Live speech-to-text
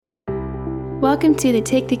Welcome to the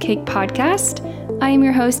Take the Cake podcast. I am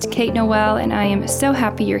your host, Kate Noel, and I am so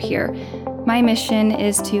happy you're here. My mission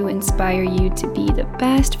is to inspire you to be the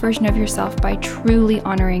best version of yourself by truly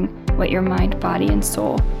honoring what your mind, body, and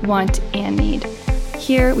soul want and need.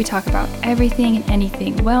 Here, we talk about everything and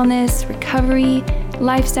anything wellness, recovery,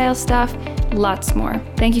 lifestyle stuff, lots more.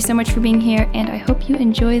 Thank you so much for being here, and I hope you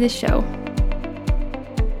enjoy the show.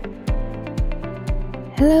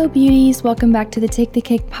 Hello, beauties. Welcome back to the Take the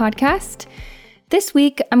Cake podcast. This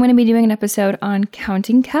week, I'm going to be doing an episode on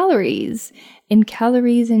counting calories and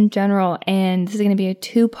calories in general, and this is going to be a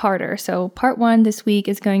two-parter. So part one this week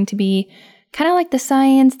is going to be kind of like the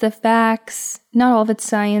science, the facts, not all of it's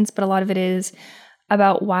science, but a lot of it is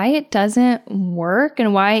about why it doesn't work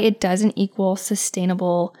and why it doesn't equal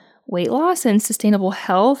sustainable weight loss and sustainable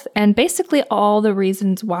health, and basically all the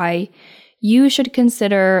reasons why you should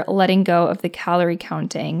consider letting go of the calorie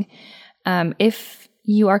counting. If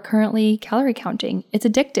you are currently calorie counting, it's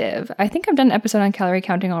addictive. I think I've done an episode on calorie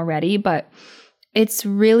counting already, but it's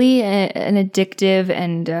really an addictive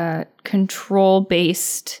and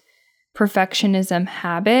control-based perfectionism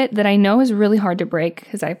habit that I know is really hard to break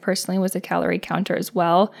because I personally was a calorie counter as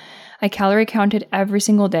well. I calorie counted every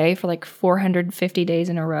single day for like 450 days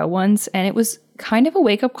in a row once, and it was kind of a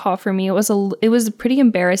wake-up call for me. It was pretty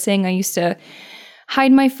embarrassing. I used to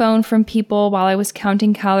hide my phone from people while I was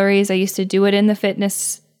counting calories. I used to do it in the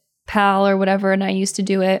Fitness Pal or whatever, and I used to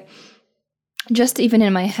do it just even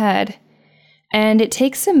in my head. And it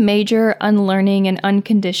takes some major unlearning and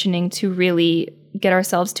unconditioning to really get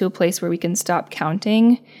ourselves to a place where we can stop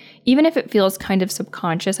counting. Even if it feels kind of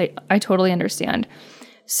subconscious, I totally understand.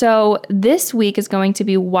 So this week is going to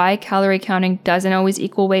be why calorie counting doesn't always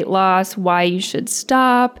equal weight loss, why you should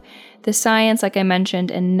stop, the science, like I mentioned,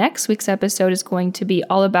 and next week's episode is going to be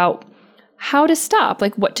all about how to stop,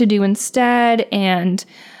 like what to do instead, and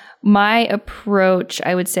my approach,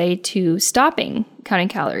 I would say, to stopping counting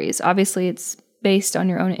calories. Obviously, it's based on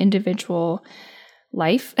your own individual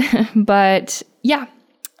life, but yeah,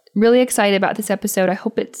 really excited about this episode. I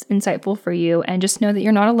hope it's insightful for you, and just know that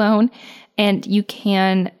you're not alone, and you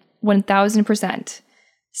can 1000%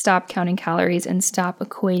 stop counting calories and stop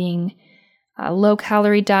equating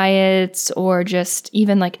low-calorie diets, or just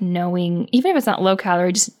even like knowing, even if it's not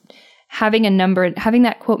low-calorie, just having a number, having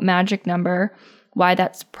that quote magic number, why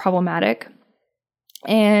that's problematic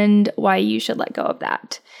and why you should let go of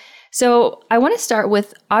that. So I want to start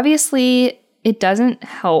with, obviously, it doesn't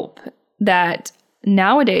help that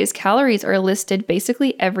nowadays calories are listed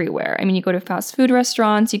basically everywhere. I mean, you go to fast food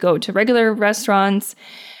restaurants, you go to regular restaurants,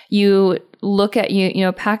 you look at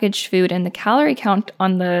packaged food, and the calorie count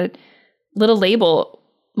on the little label,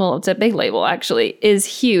 well, it's a big label actually, is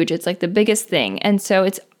huge. It's like the biggest thing. And so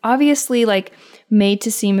it's obviously like made to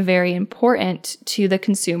seem very important to the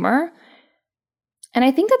consumer. And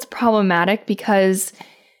I think that's problematic because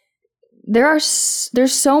there's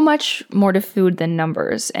so much more to food than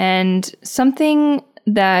numbers. And something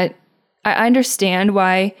that I understand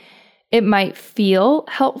why it might feel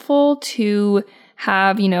helpful to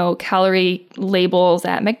have, calorie labels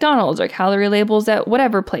at McDonald's or calorie labels at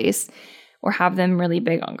whatever place, or have them really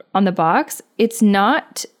big on the box. That's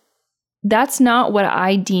not what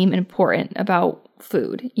I deem important about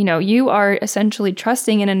food. You are essentially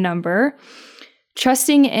trusting in a number,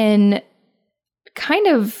 trusting in kind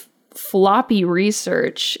of floppy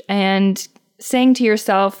research, and saying to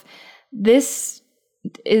yourself,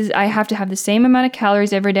 I have to have the same amount of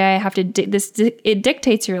calories every day. It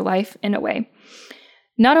dictates your life in a way.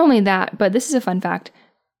 Not only that, but this is a fun fact.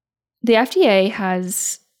 The FDA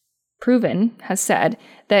has said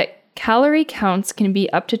that calorie counts can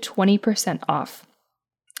be up to 20% off,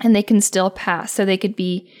 and they can still pass. So they could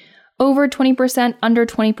be over 20%, under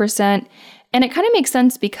 20%. And it kind of makes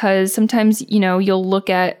sense because sometimes, you'll look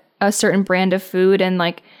at a certain brand of food and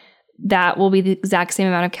like that will be the exact same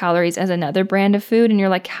amount of calories as another brand of food. And you're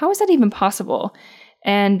like, how is that even possible?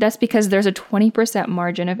 And that's because there's a 20%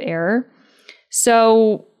 margin of error.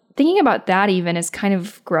 So thinking about that even is kind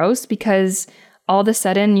of gross, because all of a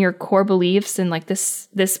sudden your core beliefs and like this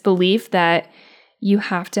belief that you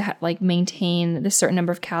have to maintain this certain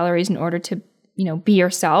number of calories in order to, be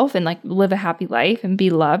yourself and like live a happy life and be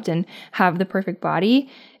loved and have the perfect body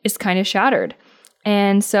is kind of shattered.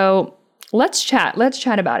 And so let's chat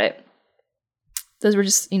about it. Those were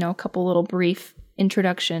just, a couple little brief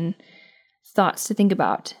introduction thoughts to think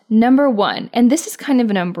about. Number one, and this is kind of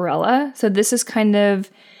an umbrella. So this is kind of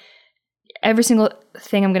every single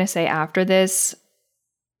thing I'm going to say after this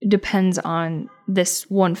depends on this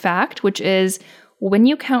one fact, which is when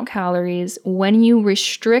you count calories, when you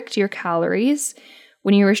restrict your calories,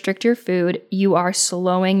 When you restrict your food, you are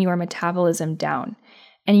slowing your metabolism down.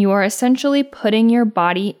 And you are essentially putting your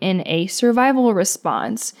body in a survival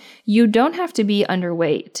response. You don't have to be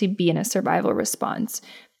underweight to be in a survival response.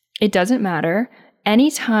 It doesn't matter.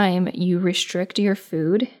 Anytime you restrict your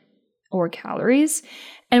food or calories,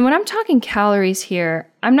 and when I'm talking calories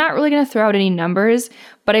here, I'm not really going to throw out any numbers,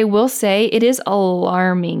 but I will say it is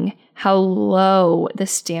alarming how low the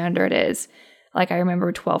standard is. Like I remember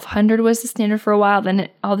 1,200 was the standard for a while, then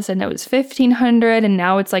all of a sudden it was 1,500, and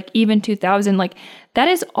now it's like even 2,000. Like that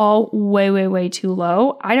is all way, way, way too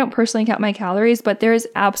low. I don't personally count my calories, but there is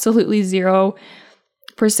absolutely 0%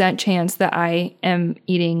 chance that I am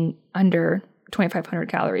eating under 2,500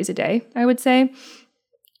 calories a day, I would say.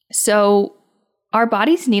 So our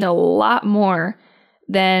bodies need a lot more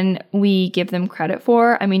than we give them credit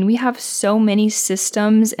for. I mean, we have so many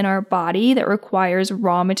systems in our body that requires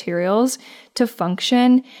raw materials to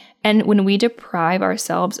function. And when we deprive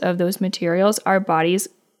ourselves of those materials, our bodies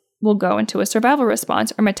will go into a survival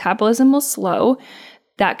response. Our metabolism will slow.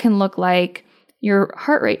 That can look like your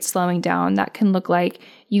heart rate slowing down. That can look like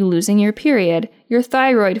you losing your period, your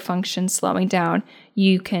thyroid function slowing down.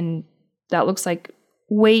 That looks like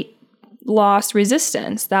weight loss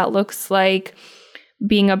resistance. That looks like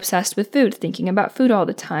being obsessed with food, thinking about food all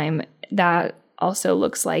the time. That also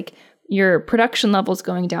looks like your production levels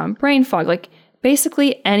going down, brain fog. Like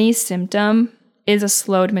basically any symptom is a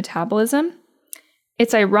slowed metabolism.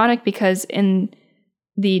 It's ironic because in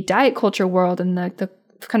the diet culture world and the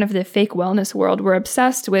kind of the fake wellness world, we're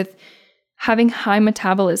obsessed with having high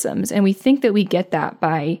metabolisms. And we think that we get that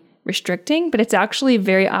by restricting, but it's actually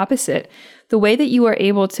very opposite. The way that you are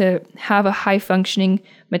able to have a high functioning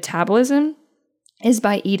metabolism is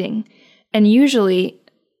by eating. And usually,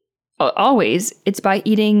 always, it's by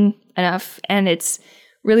eating enough, and it's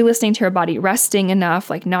really listening to your body, resting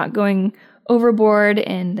enough, like not going overboard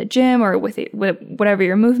in the gym or with whatever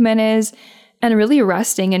your movement is, and really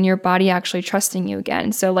resting and your body actually trusting you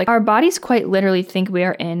again. So like our bodies quite literally think we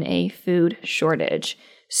are in a food shortage.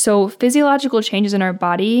 So physiological changes in our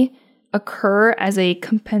body occur as a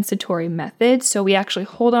compensatory method. So we actually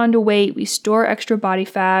hold on to weight, we store extra body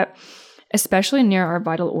fat, especially near our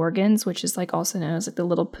vital organs, which is like also known as like the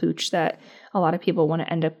little pooch that a lot of people want to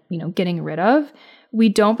end up, getting rid of. We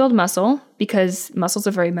don't build muscle because muscle is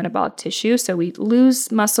a very metabolic tissue. So we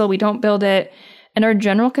lose muscle, we don't build it, and our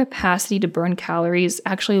general capacity to burn calories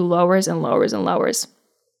actually lowers and lowers and lowers.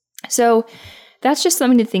 So that's just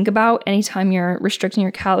something to think about anytime you're restricting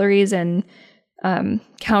your calories and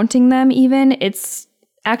counting them even. It's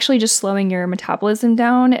actually just slowing your metabolism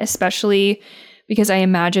down, especially because I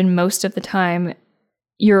imagine most of the time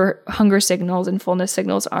your hunger signals and fullness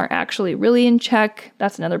signals aren't actually really in check.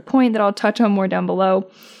 That's another point that I'll touch on more down below.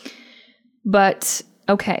 But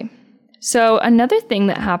okay, so another thing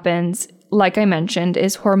that happens, like I mentioned,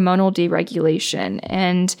 is hormonal deregulation.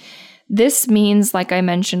 And this means, like I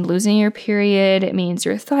mentioned, losing your period. It means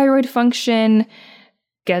your thyroid function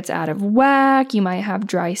gets out of whack. You might have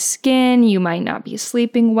dry skin. You might not be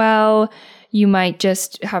sleeping well. You might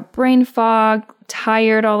just have brain fog,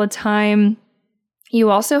 tired all the time. You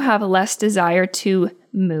also have less desire to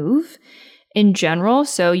move in general.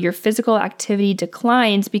 So your physical activity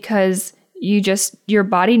declines because your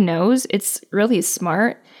body knows, it's really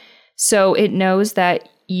smart. So it knows that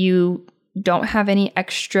you don't have any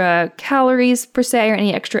extra calories per se or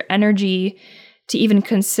any extra energy to even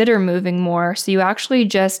consider moving more. So you actually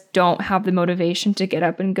just don't have the motivation to get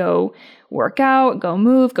up and go work out, go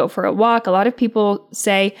move, go for a walk. A lot of people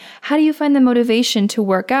say, how do you find the motivation to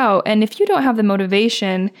work out? And if you don't have the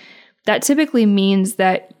motivation, that typically means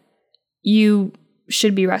that you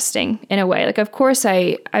should be resting in a way. Like, of course,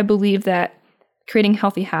 I believe that creating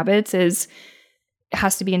healthy habits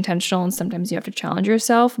has to be intentional, and sometimes you have to challenge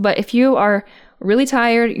yourself. But if you are really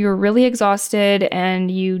tired, you're really exhausted, and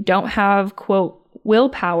you don't have, quote,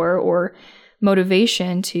 willpower or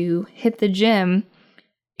motivation to hit the gym,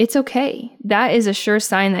 it's okay. That is a sure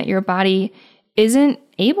sign that your body isn't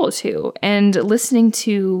able to. And listening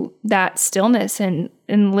to that stillness and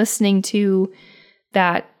listening to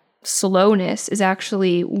that slowness is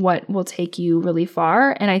actually what will take you really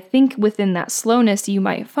far. And I think within that slowness, you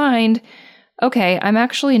might find, okay, I'm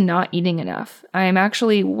actually not eating enough. I'm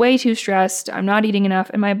actually way too stressed. I'm not eating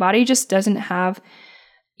enough. And my body just doesn't have,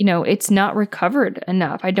 it's not recovered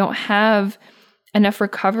enough. I don't have enough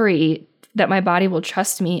recovery that my body will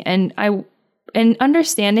trust me. And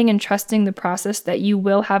understanding and trusting the process that you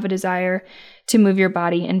will have a desire to move your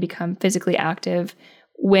body and become physically active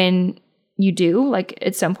when you do, like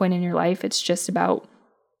at some point in your life, it's just about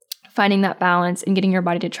finding that balance and getting your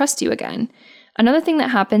body to trust you again. Another thing that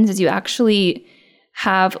happens is you actually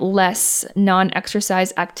have less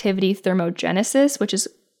non-exercise activity thermogenesis, which is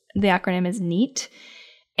the acronym is NEAT.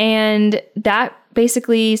 And that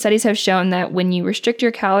basically, studies have shown that when you restrict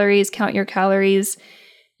your calories, count your calories,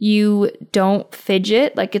 you don't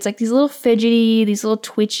fidget. Like it's like these little fidgety, these little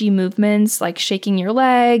twitchy movements, like shaking your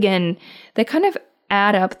leg, and they kind of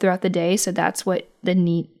add up throughout the day. So that's what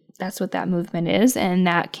that's what that movement is. And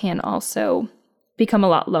that can also become a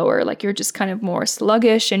lot lower. Like you're just kind of more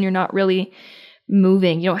sluggish and you're not really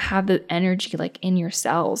moving. You don't have the energy like in your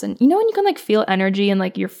cells. And you know when you can like feel energy in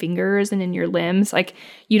like your fingers and in your limbs, like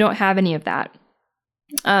you don't have any of that.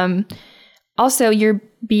 Also your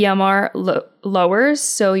BMR lowers,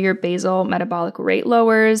 so your basal metabolic rate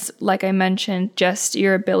lowers. Like I mentioned, just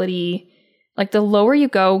your ability, like the lower you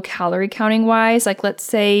go calorie counting wise, like let's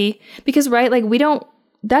say, because right, like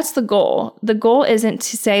that's the goal. The goal isn't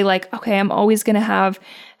to say like, okay, I'm always going to have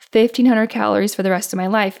 1,500 calories for the rest of my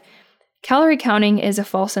life. Calorie counting is a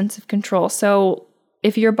false sense of control. So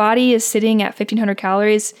if your body is sitting at 1,500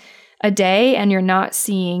 calories a day and you're not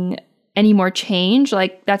seeing any more change,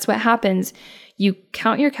 like that's what happens. You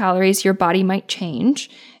count your calories, your body might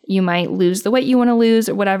change. You might lose the weight you want to lose,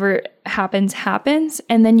 or whatever happens,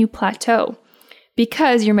 and then you plateau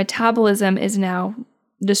because your metabolism is now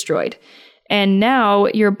destroyed. And now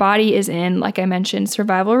your body is in, like I mentioned,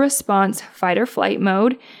 survival response, fight or flight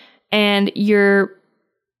mode, and your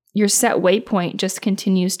set weight point just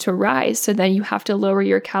continues to rise. So then you have to lower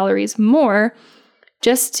your calories more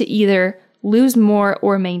just to either lose more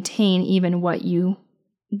or maintain even what you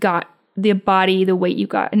got, the weight you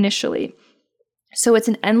got initially. So it's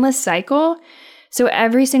an endless cycle. So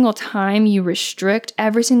every single time you restrict,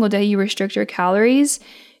 every single day you restrict your calories,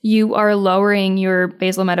 you are lowering your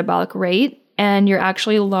basal metabolic rate, and you're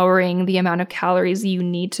actually lowering the amount of calories you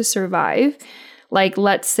need to survive. Like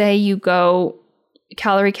let's say you go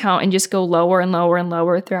calorie count and just go lower and lower and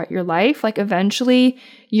lower throughout your life, like eventually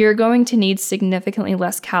you're going to need significantly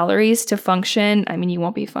less calories to function. I mean, you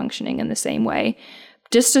won't be functioning in the same way.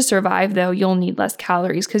 Just to survive though, you'll need less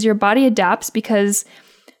calories because your body adapts because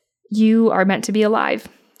you are meant to be alive.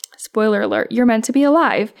 Spoiler alert, you're meant to be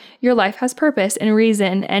alive. Your life has purpose and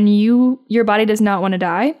reason, and your body does not want to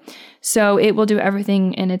die. So it will do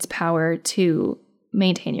everything in its power to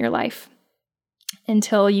maintain your life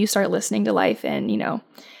until you start listening to life and,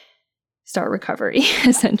 start recovery,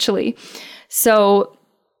 essentially. So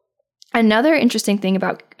another interesting thing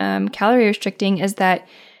about calorie restricting is that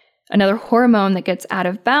another hormone that gets out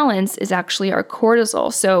of balance is actually our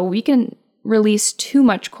cortisol. So we can release too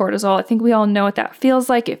much cortisol. I think we all know what that feels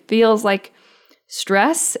like. It feels like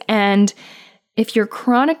stress. And if you're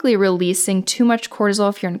chronically releasing too much cortisol,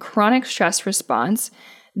 if you're in chronic stress response,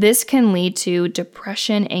 this can lead to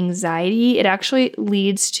depression, anxiety. It actually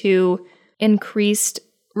leads to increased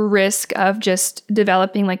risk of just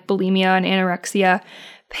developing like bulimia and anorexia,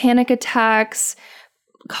 panic attacks,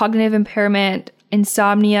 cognitive impairment,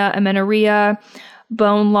 insomnia, amenorrhea,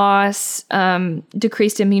 bone loss,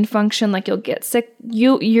 decreased immune function. Like you'll get sick.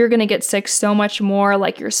 You're going to get sick so much more.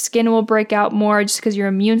 Like your skin will break out more just because your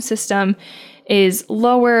immune system is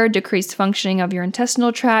lower, decreased functioning of your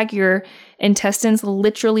intestinal tract. Your intestines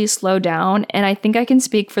literally slow down. And I think I can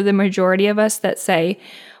speak for the majority of us that say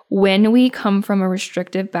when we come from a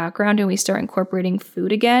restrictive background and we start incorporating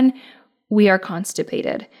food again, we are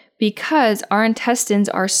constipated because our intestines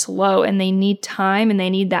are slow and they need time and they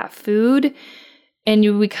need that food.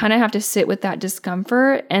 And we kind of have to sit with that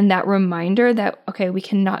discomfort and that reminder that, okay, we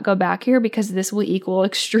cannot go back here because this will equal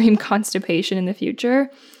extreme constipation in the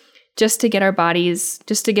future, just to get our bodies,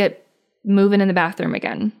 just to get moving in the bathroom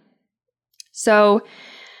again. So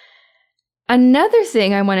another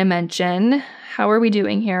thing I want to mention, how are we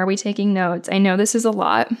doing here? Are we taking notes? I know this is a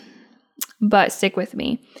lot, but stick with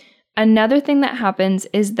me. Another thing that happens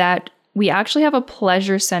is that we actually have a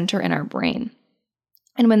pleasure center in our brain.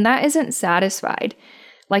 And when that isn't satisfied,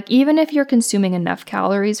 like even if you're consuming enough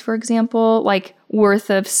calories, for example, like worth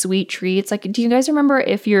of sweet treats, like do you guys remember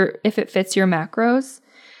if it fits your macros?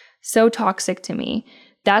 So toxic to me.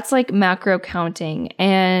 That's like macro counting.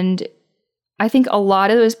 And I think a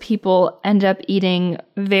lot of those people end up eating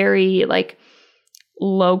very like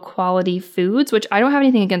low quality foods, which I don't have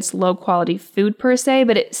anything against low quality food per se,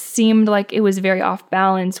 but it seemed like it was very off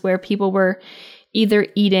balance where people were either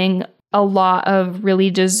eating a lot of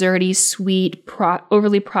really desserty, sweet,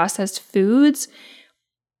 overly processed foods,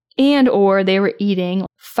 and or they were eating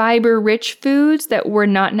fiber-rich foods that were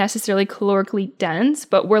not necessarily calorically dense,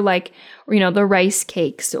 but were like, the rice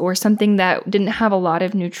cakes or something that didn't have a lot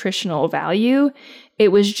of nutritional value. It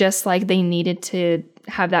was just like they needed to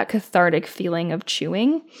have that cathartic feeling of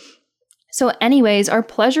chewing. So anyways, our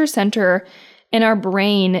pleasure center And our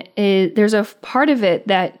brain there's a part of it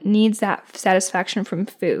that needs that satisfaction from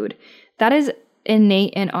food. That is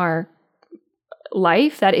innate in our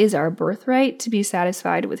life. That is our birthright to be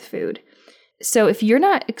satisfied with food. So if you're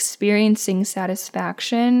not experiencing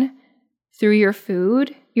satisfaction through your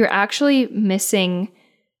food, you're actually missing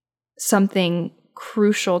something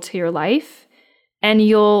crucial to your life. And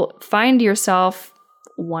you'll find yourself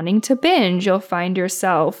wanting to binge. You'll find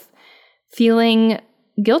yourself feeling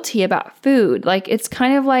guilty about food. Like, it's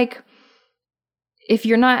kind of like if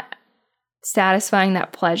you're not satisfying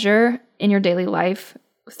that pleasure in your daily life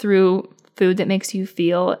through food that makes you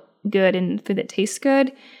feel good and food that tastes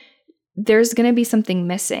good, there's going to be something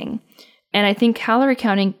missing. And I think calorie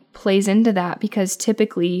counting plays into that because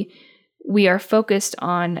typically we are focused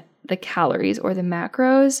on the calories or the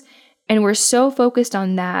macros, and we're so focused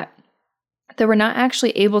on that we're not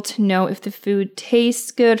actually able to know if the food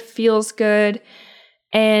tastes good, feels good.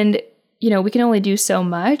 And, we can only do so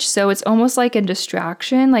much. So it's almost like a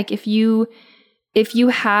distraction. Like if you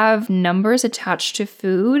have numbers attached to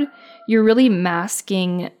food, you're really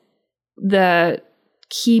masking the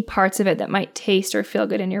key parts of it that might taste or feel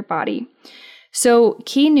good in your body. So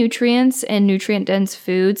key nutrients and nutrient-dense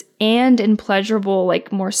foods and in pleasurable,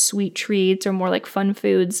 like more sweet treats or more like fun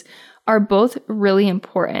foods are both really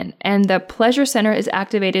important. And the pleasure center is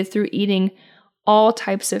activated through eating all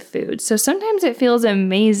types of food. So sometimes it feels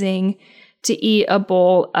amazing to eat a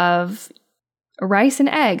bowl of rice and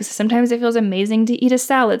eggs. Sometimes it feels amazing to eat a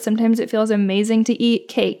salad. Sometimes it feels amazing to eat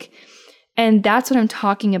cake. And that's what I'm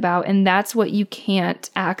talking about. And that's what you can't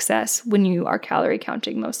access when you are calorie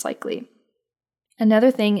counting, most likely. Another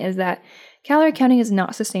thing is that calorie counting is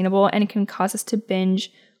not sustainable and it can cause us to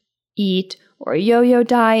binge eat or a yo-yo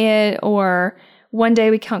diet, or one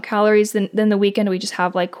day we count calories, then the weekend we just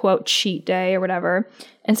have like, quote, cheat day or whatever.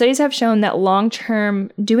 And studies have shown that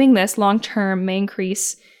doing this long-term may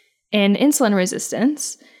increase in insulin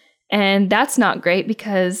resistance. And that's not great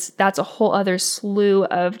because that's a whole other slew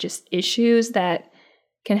of just issues that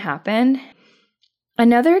can happen.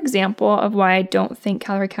 Another example of why I don't think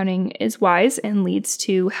calorie counting is wise and leads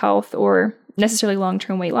to health or necessarily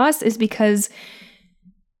long-term weight loss is because,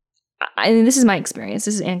 this is my experience,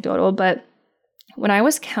 this is anecdotal, but when I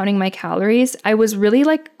was counting my calories, I was really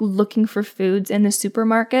like looking for foods in the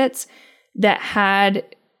supermarkets that had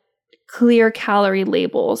clear calorie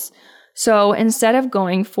labels. So instead of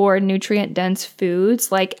going for nutrient-dense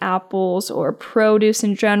foods like apples or produce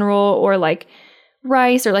in general, or like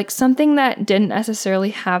rice or like something that didn't necessarily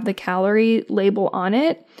have the calorie label on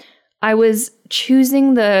it, I was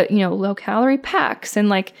choosing the, low-calorie packs and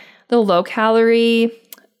like the low-calorie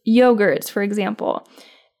yogurts, for example.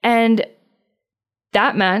 And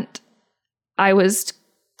that meant I was,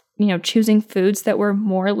 choosing foods that were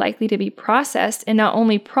more likely to be processed, and not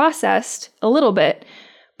only processed a little bit,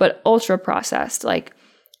 but ultra processed. Like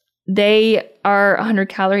they are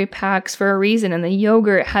 100-calorie packs for a reason, and the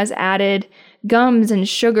yogurt has added gums and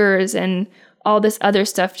sugars and all this other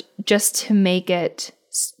stuff just to make it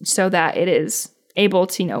so that it is able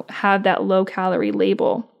to, have that low-calorie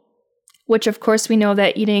label. Which, of course, we know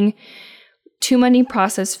that eating too many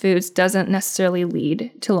processed foods doesn't necessarily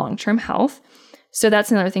lead to long-term health. So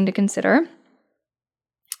that's another thing to consider.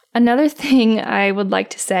 Another thing I would like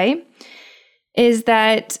to say is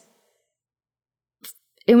that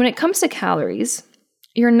when it comes to calories,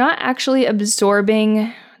 you're not actually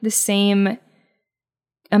absorbing the same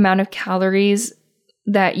amount of calories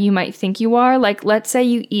that you might think you are. Like, let's say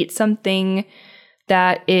you eat something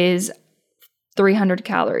that is 300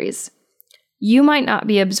 calories. You might not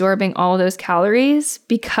be absorbing all of those calories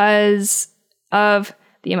because of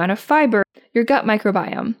the amount of fiber, your gut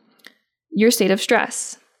microbiome, your state of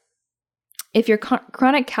stress. If you're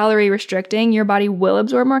chronic calorie restricting, your body will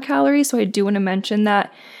absorb more calories. So I do want to mention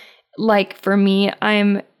that, like for me,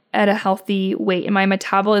 I'm at a healthy weight and my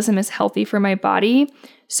metabolism is healthy for my body.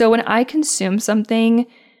 So when I consume something,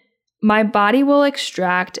 my body will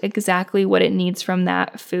extract exactly what it needs from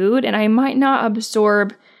that food. And I might not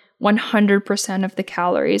absorb 100% of the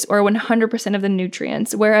calories or 100% of the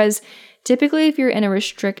nutrients. Whereas typically if you're in a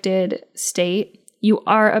restricted state, you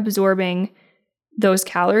are absorbing those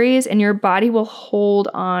calories and your body will hold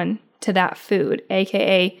on to that food,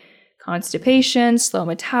 aka constipation, slow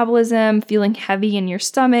metabolism, feeling heavy in your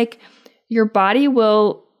stomach. Your body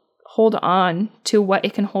will hold on to what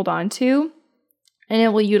it can hold on to and it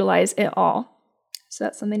will utilize it all. So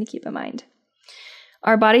that's something to keep in mind.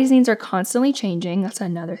 Our body's needs are constantly changing. That's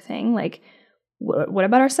another thing. Like, what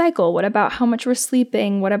about our cycle? What about how much we're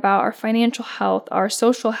sleeping? What about our financial health, our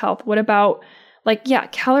social health? What about Like, yeah,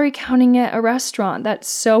 calorie counting at a restaurant, that's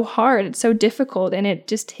so hard. It's so difficult, and it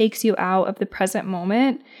just takes you out of the present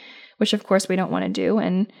moment, which of course we don't want to do.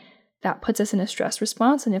 And that puts us in a stress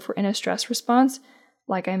response. And if we're in a stress response,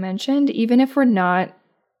 like I mentioned, even if we're not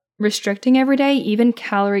restricting every day, even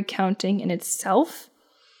calorie counting in itself,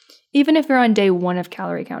 even if you're on day 1 of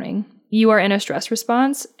calorie counting, you are in a stress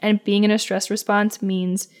response, and being in a stress response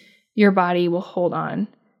means your body will hold on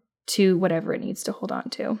to whatever it needs to hold on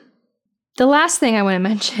to. The last thing I want to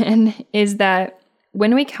mention is that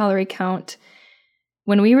when we calorie count,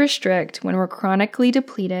 when we restrict, when we're chronically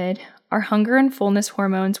depleted, our hunger and fullness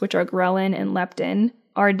hormones, which are ghrelin and leptin,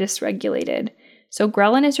 are dysregulated. So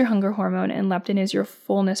ghrelin is your hunger hormone and leptin is your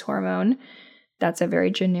fullness hormone. That's a very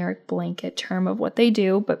generic blanket term of what they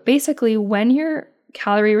do. But basically, when you're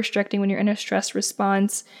calorie restricting, when you're in a stress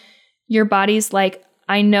response, your body's like,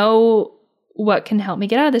 I know what can help me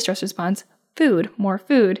get out of the stress response. Food, more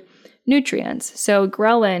food, nutrients. So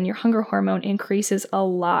ghrelin, your hunger hormone, increases a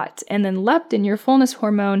lot. And then leptin, your fullness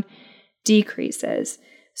hormone, decreases.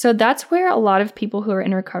 So that's where a lot of people who are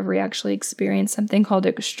in recovery actually experience something called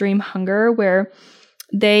extreme hunger, where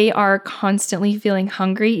they are constantly feeling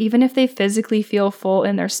hungry. Even if they physically feel full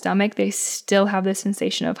in their stomach, they still have the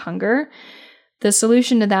sensation of hunger. The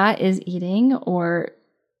solution to that is eating, or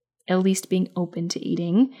at least being open to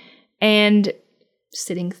eating, and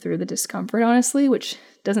sitting through the discomfort, honestly, which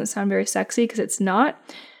doesn't sound very sexy because it's not.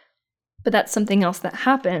 But that's something else that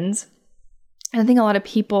happens. And I think a lot of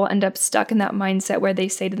people end up stuck in that mindset where they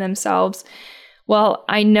say to themselves, well,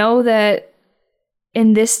 I know that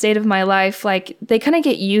in this state of my life, like, they kind of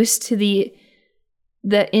get used to the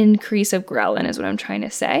increase of ghrelin is what I'm trying to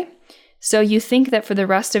say. So you think that for the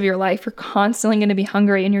rest of your life, you're constantly going to be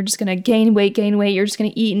hungry and you're just going to gain weight. You're just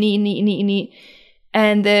going to eat and eat and eat and eat and eat.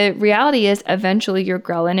 And the reality is eventually your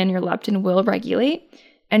ghrelin and your leptin will regulate,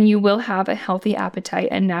 and you will have a healthy appetite,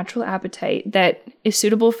 a natural appetite that is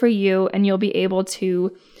suitable for you, and you'll be able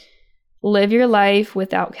to live your life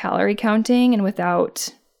without calorie counting and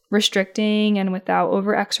without restricting and without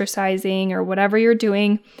over-exercising or whatever you're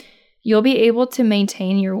doing. You'll be able to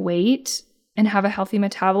maintain your weight and have a healthy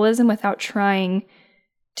metabolism without trying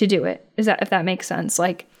to do it. If that makes sense?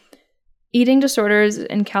 Like, eating disorders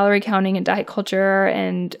and calorie counting and diet culture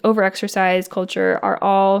and over-exercise culture are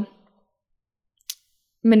all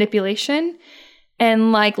manipulation.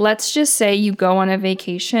 And like, let's just say you go on a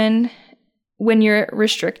vacation when you're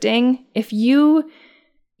restricting. If you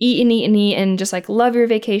eat and eat and eat and just like love your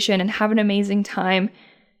vacation and have an amazing time,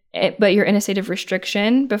 but you're in a state of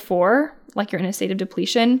restriction before, like you're in a state of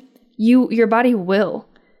depletion, your body will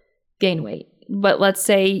gain weight. But let's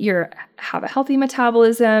say you have a healthy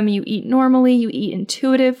metabolism, you eat normally, you eat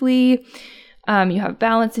intuitively, you have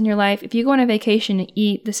balance in your life. If you go on a vacation and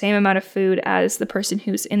eat the same amount of food as the person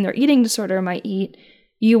who's in their eating disorder might eat,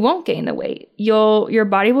 you won't gain the weight. Your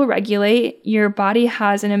body will regulate. Your body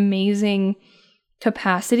has an amazing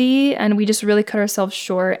capacity, and we just really cut ourselves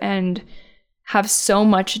short and have so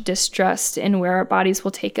much distrust in where our bodies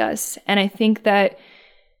will take us. And I think that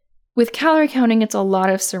with calorie counting, it's a lot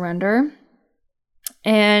of surrender.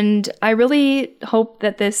 And I really hope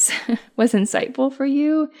that this was insightful for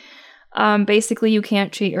you. Basically, you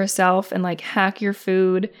can't treat yourself and like hack your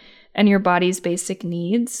food and your body's basic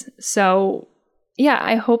needs. So yeah,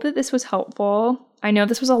 I hope that this was helpful. I know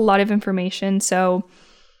this was a lot of information, so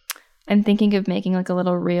I'm thinking of making like a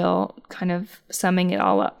little reel kind of summing it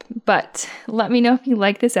all up. But let me know if you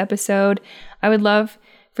like this episode. I would love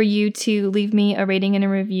for you to leave me a rating and a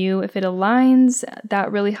review if it aligns.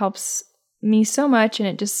 That really helps me so much, and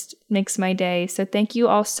it just makes my day. So thank you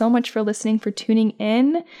all so much for listening, for tuning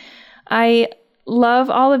in. I love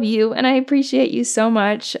all of you, and I appreciate you so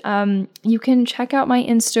much. You can check out my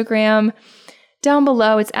Instagram down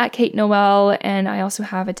below. It's at Kate Noel, and I also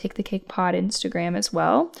have a Take the Cake Pod Instagram as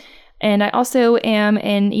well. And I also am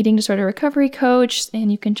an eating disorder recovery coach,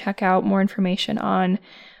 and you can check out more information on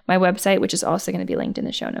my website, which is also going to be linked in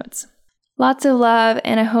the show notes. Lots of love,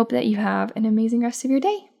 and I hope that you have an amazing rest of your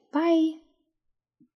day. Bye.